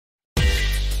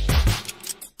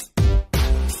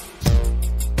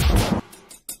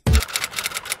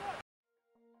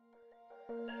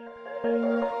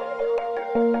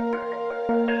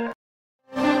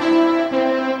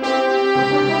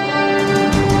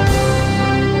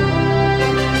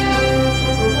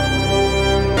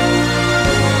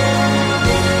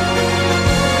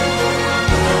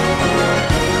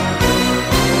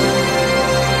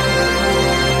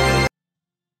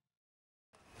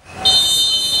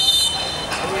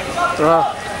र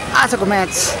आजको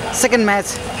match second match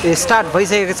start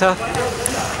भइसकेको छ।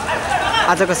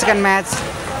 आजको सेकेन्ड म्याच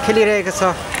खेलिरहेको छ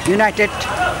युनाइटेड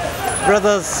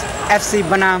ब्रदर्स एफसी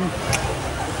बनाम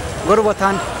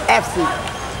गोरुबथान एफसी।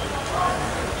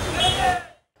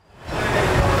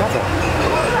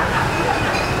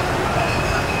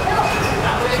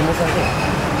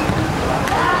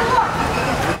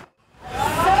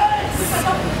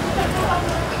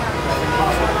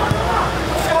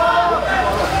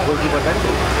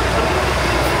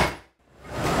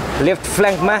 लेफ्ट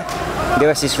फ्ल्याङ्कमा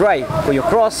देवाशिष राईको यो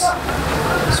क्रस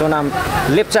सोनाम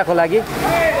लेप्चाको लागि,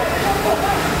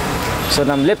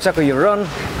 सोनाम लेप्चाको यो रन।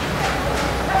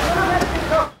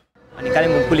 अनि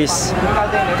कालिम्पोङ पुलिस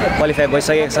क्वालिफाई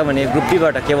भइसकेको छ भने ग्रुप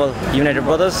बीबाट केवल युनाइटेड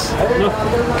ब्रदर्स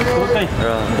र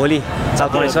भोलि चाल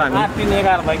पाउनेछौँ हामी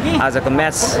आजको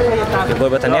म्याच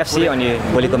गोरुबथान एफसी अनि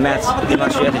भोलिको म्याच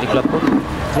दिमार्सी एथलेटिक क्लबको।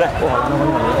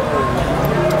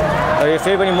 र यो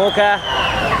फेरि पनि मौका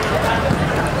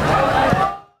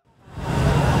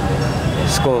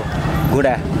यसको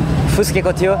घुँडा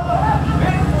फुस्केको थियो।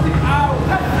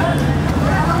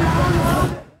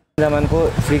 जमानको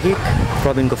free kick,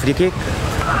 प्रवीणको free kick,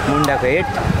 मुन्डाको head,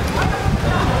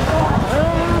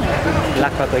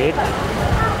 लाक्पाको head.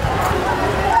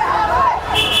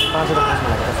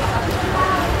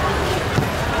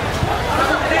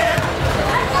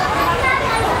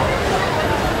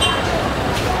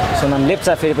 Sonam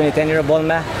Lepcha फेरि पनि त्यहाँनिर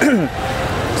बलमा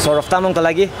सौरभ तामाङको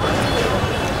लागि।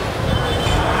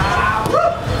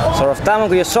 सौरभ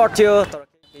तामाङको यो सर्ट थियो तर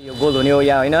यो गोल हुने हो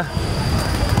या होइन।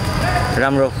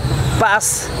 राम्रो पास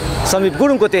समीप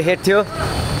गुरुङको त्यो हेड थियो।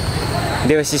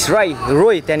 देवाशिष राई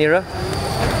रोय त्यहाँनिर।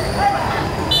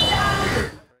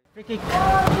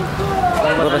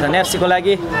 गोरुबथान एफसीको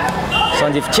लागि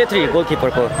सञ्जीव छेत्री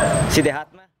गोलकिपरको सिधै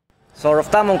हातमा। सौरभ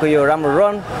तामाङको यो राम्रो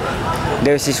रन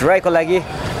देवाशिष राईको लागि।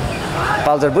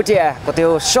 पाल्जर भुटियाको त्यो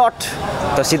सर्ट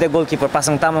त सिधै गोलकिपर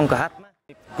पासाङ तामाङको हातमा।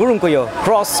 गुरुङको यो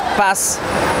क्रस पास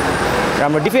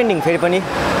राम्रो डिफेन्डिङ फेरि पनि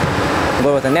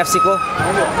गोरुबथान एफसीको।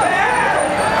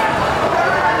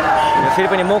 फेरि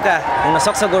पनि मौका हुन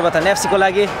सक्छ गोरुबथान एफसीको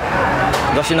लागि।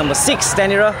 जर्सी नम्बर 6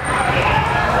 त्यहाँनिर।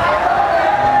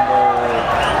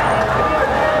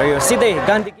 र यो सिधै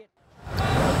गान्धी गेट।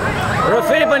 र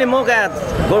फेरि पनि मौका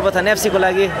गोरुबथान एफसीको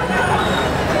लागि।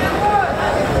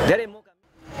 धेरै मौका,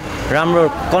 राम्रो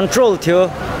कन्ट्रोल थियो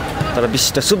तर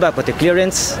विशिष्ट सुब्बाको त्यो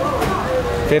क्लियरेन्स।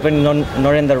 फेरि पनि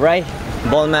नरेन्द्र राई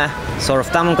बलमा सौरभ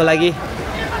तामाङको लागि।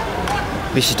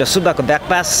 विशिष्ट सुब्बाको ब्याक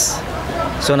पास।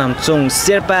 सोनाम चोङ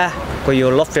शेर्पाको यो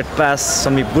लफ्टेड पास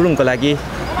समीप गुरुङको लागि।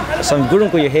 समीप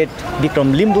गुरुङको यो हेड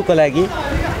विक्रम लिम्बूको लागि।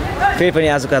 फेरि पनि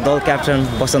आजका दल क्याप्टन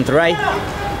बसन्त राई।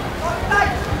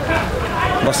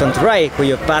 बसन्त राईको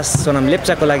यो पास सोनाम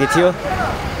लेप्चाको लागि थियो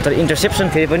तर इन्टरसेप्सन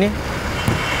फेरि पनि।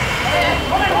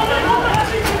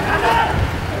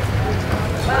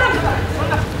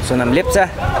 सोनाम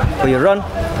लेप्चाको यो रन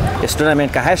यस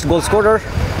टुर्नामेन्टका highest goal scorer.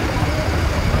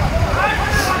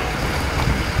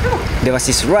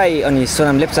 Devashish Rai अनि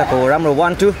सोनाम लेप्चाको राम्रो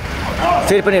 1-2।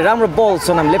 फेरि पनि राम्रो बल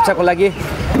सोनाम लेप्चाको लागि।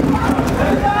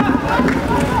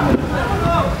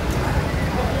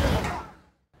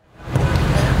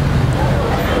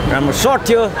 राम्रो सर्ट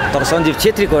थियो तर सञ्जीव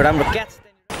छेत्रीको राम्रो क्याच।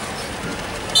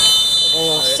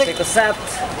 त्यसको साथ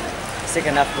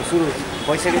सेकेन्ड हाफको सुरु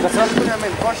भइसकेको छ।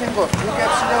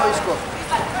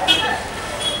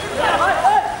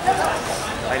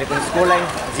 अहिले पनि स्कोर लाइन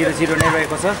 0-0 नै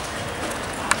रहेको छ।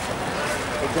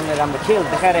 एकदमै राम्रो खेल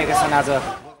देखाइरहेका छन् आज।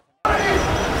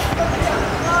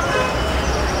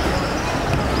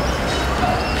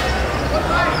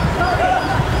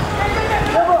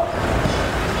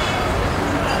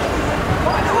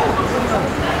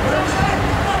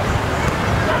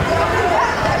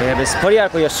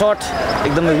 परियारको यो सर्ट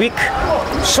एकदमै विक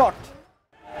सर्ट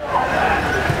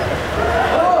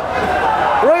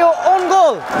र यो ओन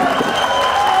गोल।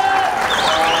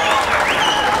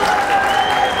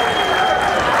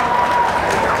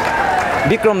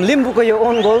 विक्रम लिम्बूको यो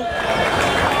ओन गोल।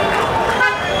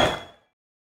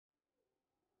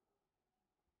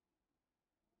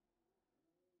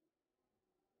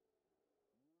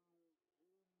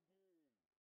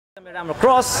 एकदमै राम्रो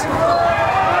क्रस,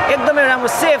 एकदमै राम्रो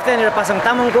सेभ त्यहाँनिर पासाङ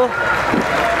तामाङको।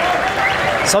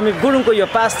 समीप गुरुङको यो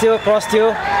पास थियो, क्रस थियो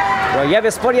र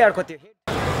याबेस परियारको त्यो हेड।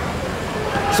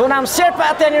 सोनाम शेर्पा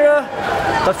त्यहाँनिर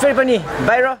तर फेरि पनि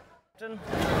बाहिर।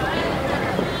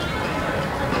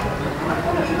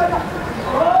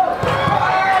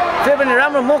 फेरि पनि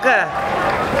राम्रो मौका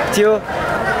थियो।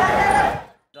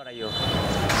 यो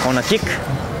कर्नर किक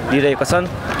दिइरहेको छन्।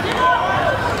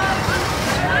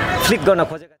 फ्लिक गर्न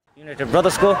खोजेका युनाइटेड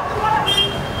ब्रदर्सको।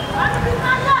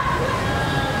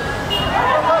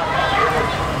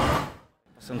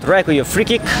 right को यो फ्री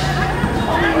किक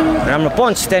राम्रो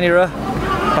पञ्च त्यहाँनिर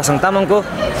पासाङ तामाङको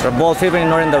र बल फेरि पनि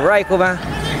नरेन्द्र राईको मा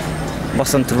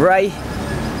बसन्त राई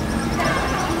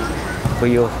को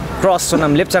यो क्रस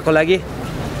सोनाम लेप्चाको लागि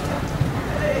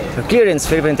र क्लियरेन्स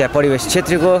फेरि पनि त्यहाँ परिवेश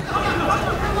छेत्रीको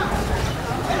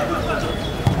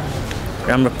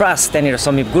राम्रो पास त्यहाँनिर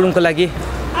समीप गुरुङको लागि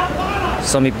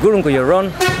समीप गुरुङको यो रन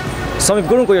समीप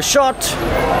गुरुङको यो शट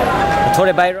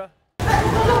थोरै बाहिर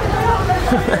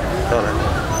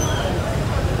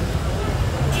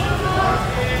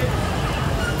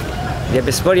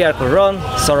देवेश परियारको रन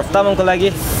सौरभ तामाङको लागि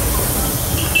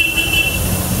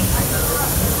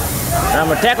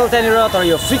राम्रो ट्याकल त्यहाँनिर तर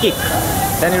यो फ्री किक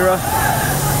त्यहाँनिर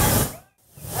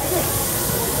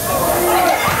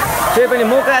फेरि पनि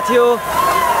मौका थियो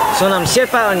सोनाम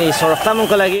शेर्पा अनि सौरभ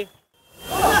तामाङको लागि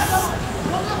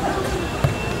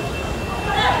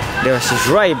देवाशिष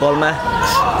राई बलमा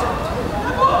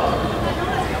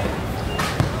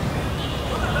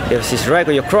देवाशिष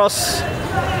राईको यो क्रस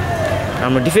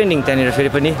राम्रो डिफेन्डिङ त्यहाँनिर फेरि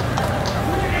पनि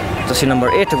जर्सी नम्बर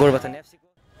 8 गोरुबथान एफसी को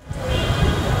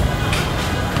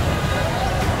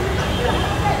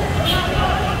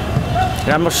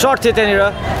राम्रो सर्ट थियो त्यहाँनिर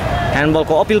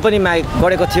ह्यान्डबलको अपिल पनि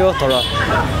गरेको थियो तर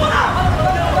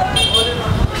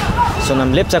सोनाम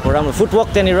लेप्चाको राम्रो फुटवर्क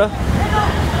त्यहाँनिर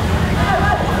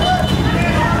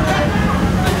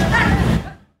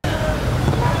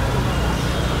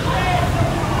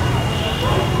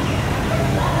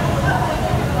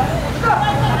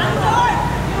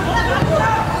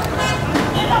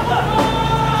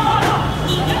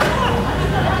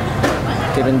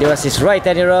देवाशिष राई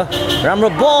त्यहाँनिर राम्रो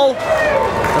बल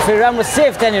फेरि राम्रो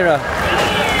सेभ त्यहाँनिर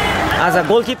आज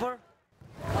गोलकिपर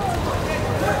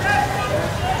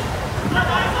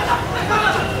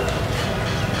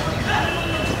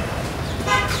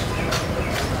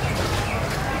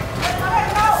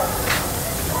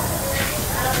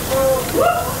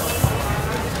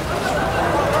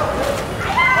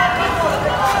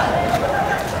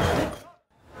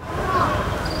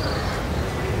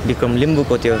विक्रम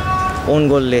लिम्बूको त्यो ओन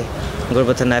गोलले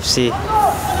गोरुबथान एफसी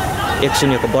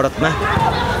 1-0 को बढतमा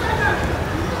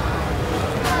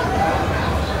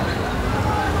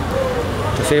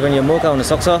फेरि पनि यो मौका हुन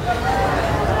सक्छ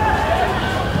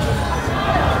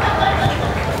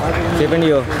फेरि पनि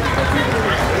यो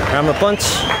राम्रो पञ्च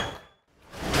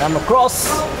राम्रो क्रस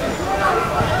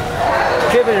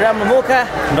फेरि पनि राम्रो मौका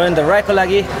नरेन्द्र राईको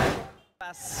लागि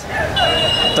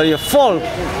तर यो फल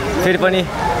फेरि पनि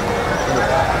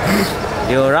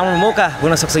यो राम्रो मौका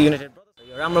हुन सक्छ युनाइटेड ब्रदर्स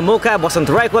यो राम्रो मौका बसन्त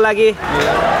राईको लागि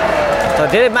तर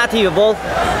धेरै माथि यो बल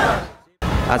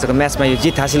आजको म्याचमा यो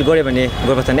जित हासिल गर्यो भने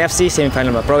गोरुबथान एफसी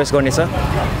सेमिफाइनलमा प्रवेश गर्नेछ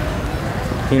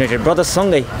युनाइटेड ब्रदर्स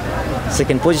सँगै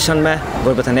सेकेन्ड पोजिसनमा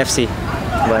गोरुबथान एफसी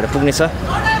भएर पुग्नेछ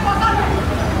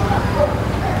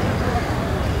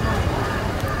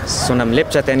सोनाम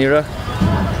लेप्चा त्यहाँनिर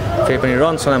फेरि पनि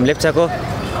रन सोनाम लेप्चाको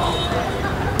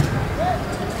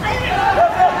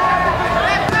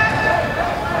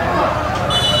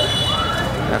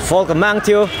फलको माग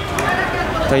थियो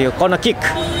त यो कर्नर किक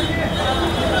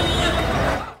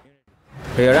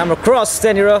यो राम्रो क्रस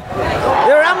त्यहाँनिर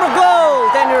यो राम्रो गोल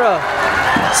त्यहाँनिर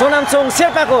सोनामचोङ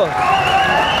शेर्पाको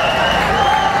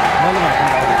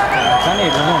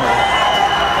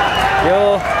यो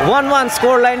 1-1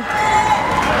 स्कोर लाइन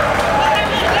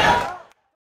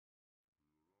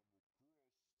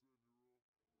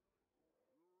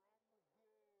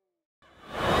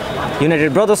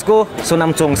युनाइटेड ब्रदर्सको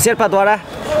सोनामचोङ शेर्पाद्वारा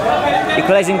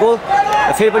इक्वलाइजिङ गोल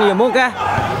फेरि पनि यो मौका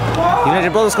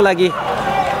युनाइटेड ब्रदर्सको लागि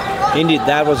Indeed,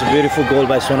 that was a beautiful goal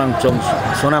by Sonam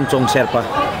Chong Sherpa.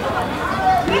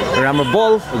 राम्रो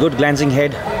बल Good glancing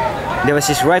head.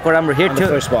 देवाशिष राईको राम्रो हेड थियो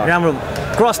राम्रो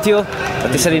क्रस थियो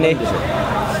त्यसरी नै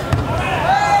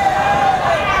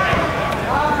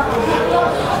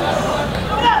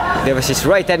देवाशिष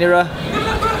राई त्यहाँनिर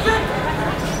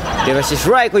देवाशिष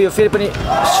राईको यो फेरि पनि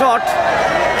शट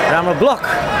राम्रो ब्लक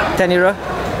त्यहाँनिर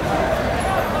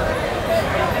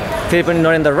फेरि पनि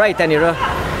नरेन्द्र राई त्यहाँनिर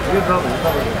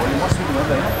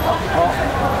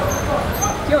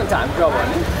यो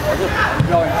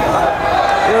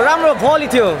राम्रो भली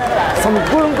थियो समीप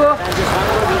गुरुङको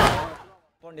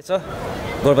पर्नेछ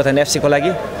गोरुबथान एफसीको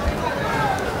लागि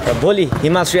र भोलि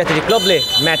हिमाल श्री एथलेटिक क्लबले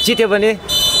म्याच जित्यो भने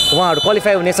उहाँहरू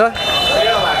क्वालिफाई हुनेछ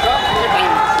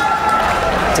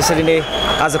त्यसरी नै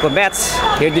आजको म्याच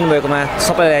हेरिदिनु भएकोमा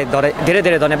सबैलाई धेरै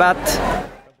धेरै धन्यवाद.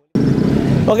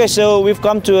 Okay, so we've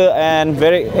come to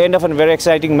end of a very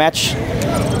exciting match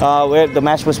where the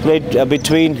match was played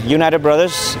between United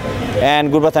Brothers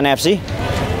and Gorubathan FC.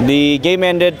 The game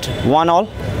ended 1-1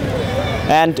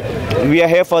 and we are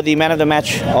here for the man of the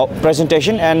match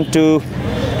presentation, and to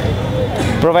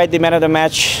provide the man of the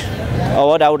match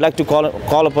award, I would like to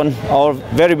call upon our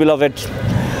very beloved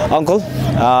uncle,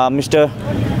 Mr.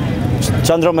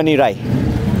 Chandramani Rai.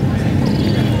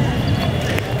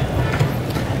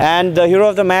 And the hero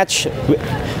of the match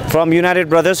from United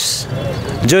Brothers,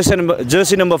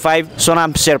 jersey number 5,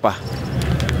 Sonam Sherpa.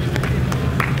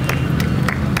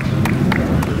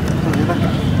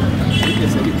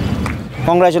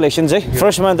 Congratulations,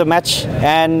 first man of the match,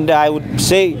 and I would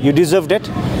say you deserved it.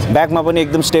 Back ma pani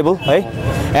ekdam stable,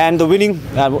 and the winning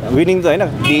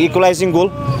the equalizing goal,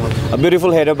 a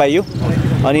beautiful header by you.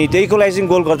 अनि त्यो इक्वलाइजिङ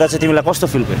goal गर्दा चाहिँ तिमीलाई कस्तो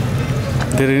feel भयो?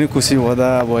 धेरै नै खुसी हुँदा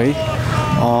अब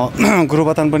है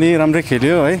गुरुबथान पनि राम्रै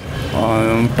खेल्यो है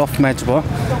टफ म्याच भयो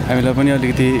हामीलाई पनि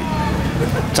अलिकति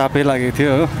चापै लागेको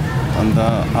थियो हो अन्त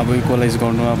अब इक्वलाइज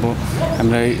गर्नु अब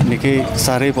हामीलाई निकै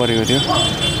साह्रै परेको थियो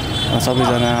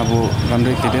सबैजना अब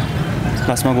राम्रै खेल्यो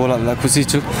लास्टमा गोल हाल्दा खुसी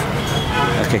छु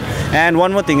okay and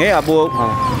one more thing है अब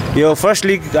यो फर्स्ट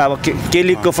लिग अब के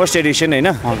लिगको फर्स्ट एडिसन हैन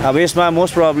अब यसमा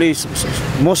मोस्ट प्रोबब्ली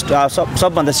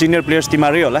सबभन्दा सिनियर प्लेयर्स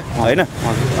तिमीहरुै होला हैन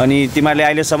अनि तिमीहरुले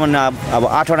अहिलेसम्म अब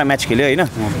 8 वटा म्याच खेल्यो हैन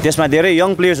त्यसमा धेरै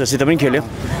यङ प्लेयर्सहरुसित पनि खेल्यो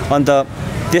अन्त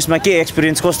त्यसमा के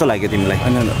एक्सपिरियन्स कस्तो लाग्यो तिमीलाई?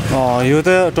 यो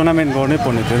त टुर्नामेन्ट गर्नै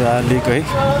पर्ने थियो लिग है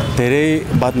धेरै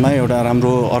बादमा एउटा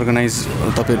राम्रो अर्गनाइज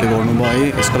तपाईहरुले गर्नुभयो है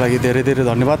यसको लागि धेरै धेरै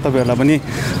धन्यवाद तपाईहरुलाई पनि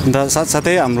अन्त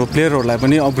साथसाथै हाम्रो प्लेयरहरुलाई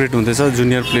पनि अपग्रेड हुँदैछ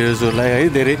जुनियर प्लेयर्सहरुलाई है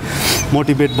धेरै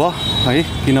मोटिभेट भयो है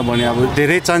किनभने अब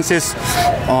धेरै चान्सेस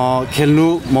खेल्नु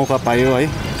मौका पायो है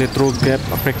त्यत्रो ग्याप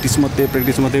प्र्याक्टिस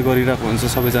मात्रै गरिरहेको हुन्छ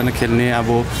सबैजना खेल्ने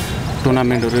अब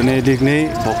टुर्नामेन्टहरु नै लिग नै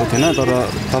भएको थिएन तर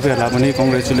तपाईहरुलाई पनि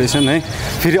कंग्रेचुलेसन है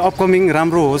फेरि अपकमिङ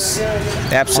राम्रो होस्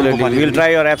absolutely we will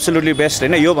try our absolutely best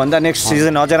हैन यो भन्दा नेक्स्ट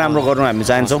सिजन अझ राम्रो गर्नु हामी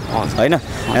चाहन्छौं हैन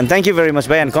and thank you very much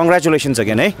भाइ एन्ड कंग्रेचुलेसन्स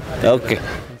अगेन है ओके